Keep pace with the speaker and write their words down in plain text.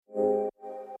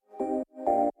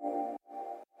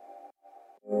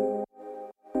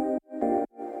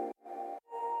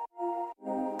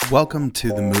Welcome to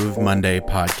the Move Monday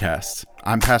podcast.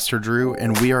 I'm Pastor Drew,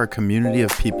 and we are a community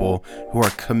of people who are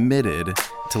committed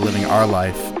to living our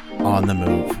life on the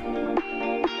move.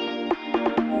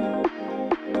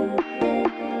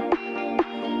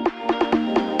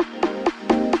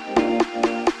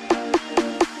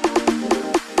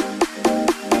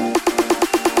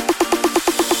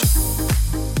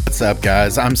 What's up,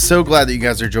 guys? I'm so glad that you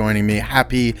guys are joining me.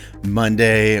 Happy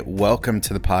Monday. Welcome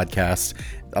to the podcast.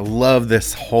 I love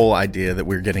this whole idea that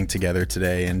we're getting together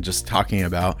today and just talking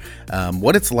about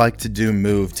what it's like to do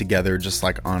Move together, just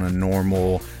like on a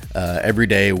normal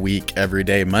everyday week,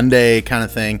 everyday Monday kind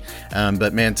of thing.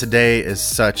 But man, today is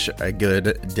such a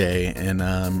good day,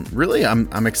 and really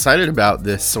I'm excited about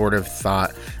this sort of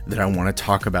thought that I want to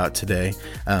talk about today.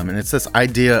 And it's this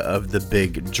idea of the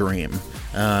big dream.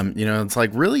 It's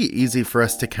like really easy for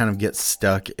us to kind of get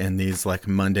stuck in these like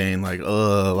mundane, like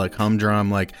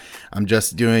humdrum, like I'm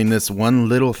just doing this one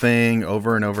little thing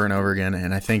over and over and over again.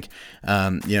 And I think,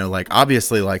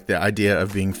 obviously like the idea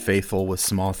of being faithful with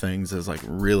small things is like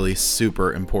really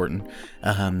super important.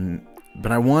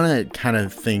 But I want to kind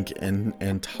of think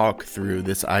and talk through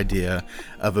this idea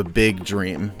of a big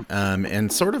dream,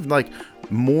 and sort of like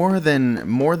more than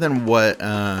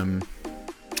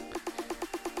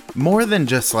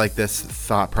just like this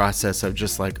thought process of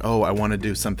just like, oh, I want to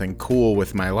do something cool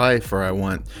with my life, or I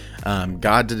want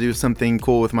God to do something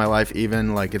cool with my life.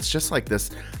 Even like, it's just like this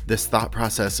thought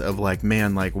process of like,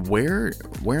 man, like where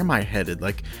am I headed?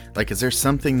 Like, is there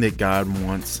something that God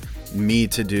wants me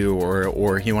to do,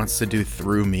 or he wants to do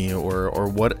through me, or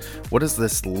what does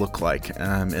this look like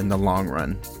in the long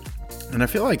run? And I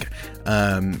feel like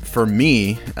for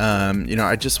me,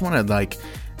 I just want to like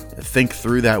think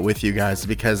through that with you guys,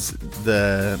 because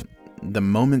the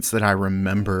moments that I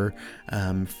remember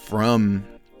from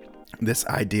this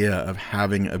idea of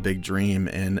having a big dream,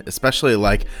 and especially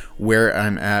like where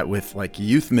I'm at with like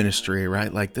youth ministry,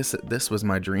 right? Like this was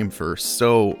my dream for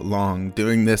so long,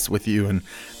 doing this with you and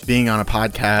being on a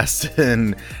podcast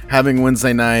and having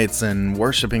Wednesday nights and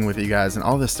worshiping with you guys and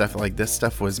all this stuff. Like this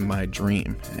stuff was my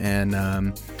dream. And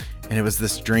it was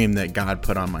this dream that God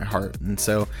put on my heart. And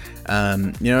so,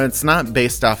 it's not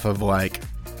based off of like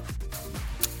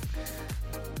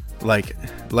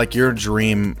your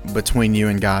dream between you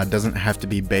and God doesn't have to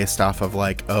be based off of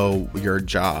like, oh, your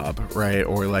job, right?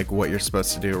 Or like what you're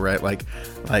supposed to do, right? Like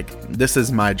this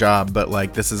is my job, but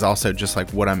like this is also just like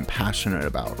what I'm passionate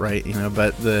about, right?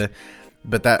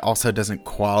 But that also doesn't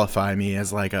qualify me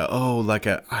as like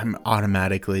I'm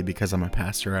automatically, because I'm a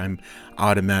pastor, I'm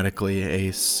automatically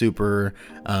a super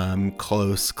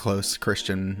close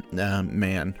Christian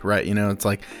man, right? It's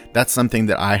like that's something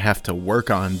that I have to work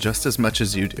on just as much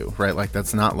as you do, right? Like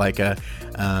that's not like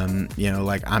I'm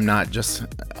not just,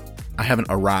 I haven't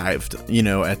arrived,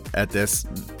 at this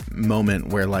moment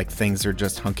where like things are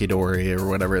just hunky-dory or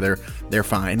whatever. They're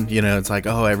fine. It's like,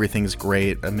 oh, everything's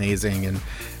great, amazing, and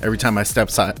every time I step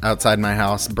outside my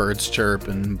house, birds chirp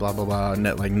and blah blah blah. And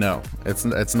like, no,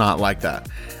 it's not like that.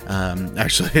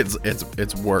 Actually,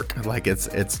 it's work. Like it's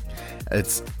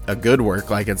a good work.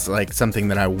 Like it's like something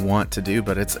that I want to do,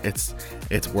 but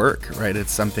it's work, right?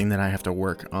 It's something that I have to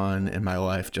work on in my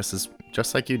life, just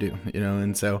like you do,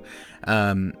 and so,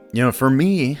 for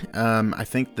me, I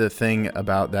think the thing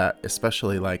about that,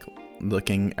 especially like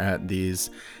looking at these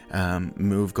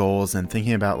move goals and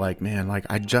thinking about like, man, like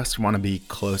I just want to be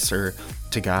closer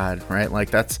to God, right?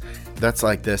 Like that's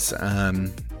like this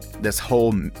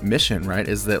whole mission, right?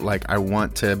 Is that like I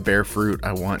want to bear fruit.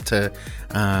 I want to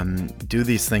do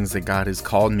these things that God has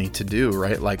called me to do,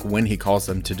 right? Like when he calls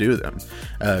me to do them.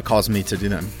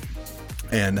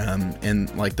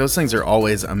 And like those things are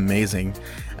always amazing.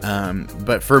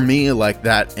 But for me, like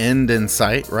that end in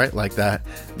sight, right? Like that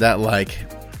like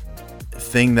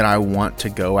thing that I want to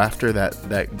go after,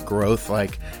 that growth,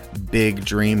 like big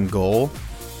dream goal.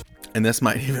 And this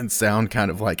might even sound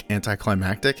kind of like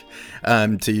anticlimactic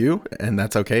to you, and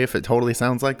that's okay if it totally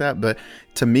sounds like that. But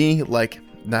to me, like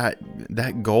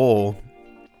that goal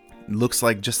looks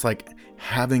like just like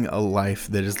having a life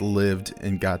that is lived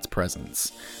in God's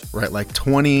presence, right? Like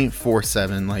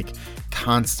 24/7, like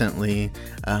constantly,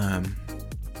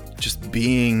 just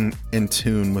being in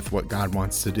tune with what God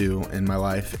wants to do in my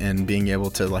life, and being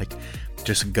able to like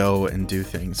just go and do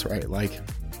things, right? Like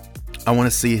I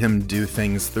want to see him do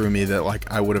things through me that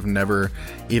like I would have never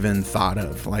even thought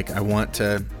of. Like I want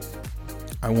to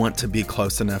be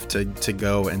close enough to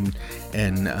go and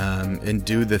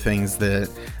do the things that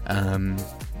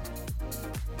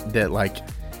that like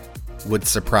would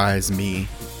surprise me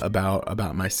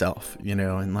about myself,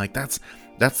 and like that's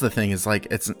the thing, is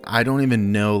like I don't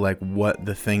even know like what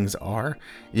the things are,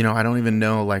 I don't even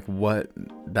know like what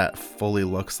that fully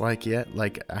looks like yet.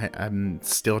 Like I'm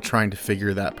still trying to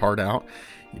figure that part out.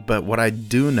 But what I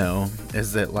do know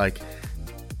is that like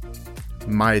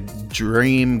my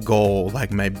dream goal,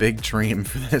 like my big dream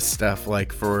for this stuff,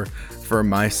 like for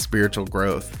my spiritual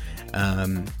growth,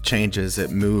 changes,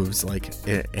 it moves, like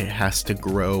it has to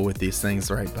grow with these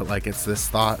things, right? But like it's this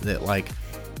thought that like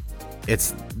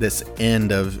it's this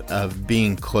end of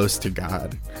being close to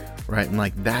God, right? And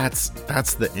like that's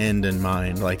the end in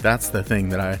mind. Like that's the thing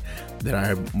that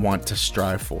I want to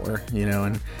strive for,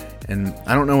 and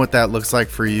I don't know what that looks like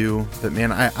for you, but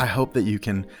man, I hope that you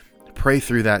can pray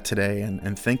through that today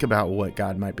and think about what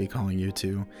God might be calling you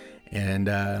to.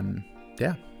 And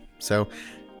so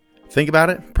think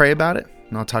about it, pray about it,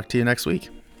 and I'll talk to you next week.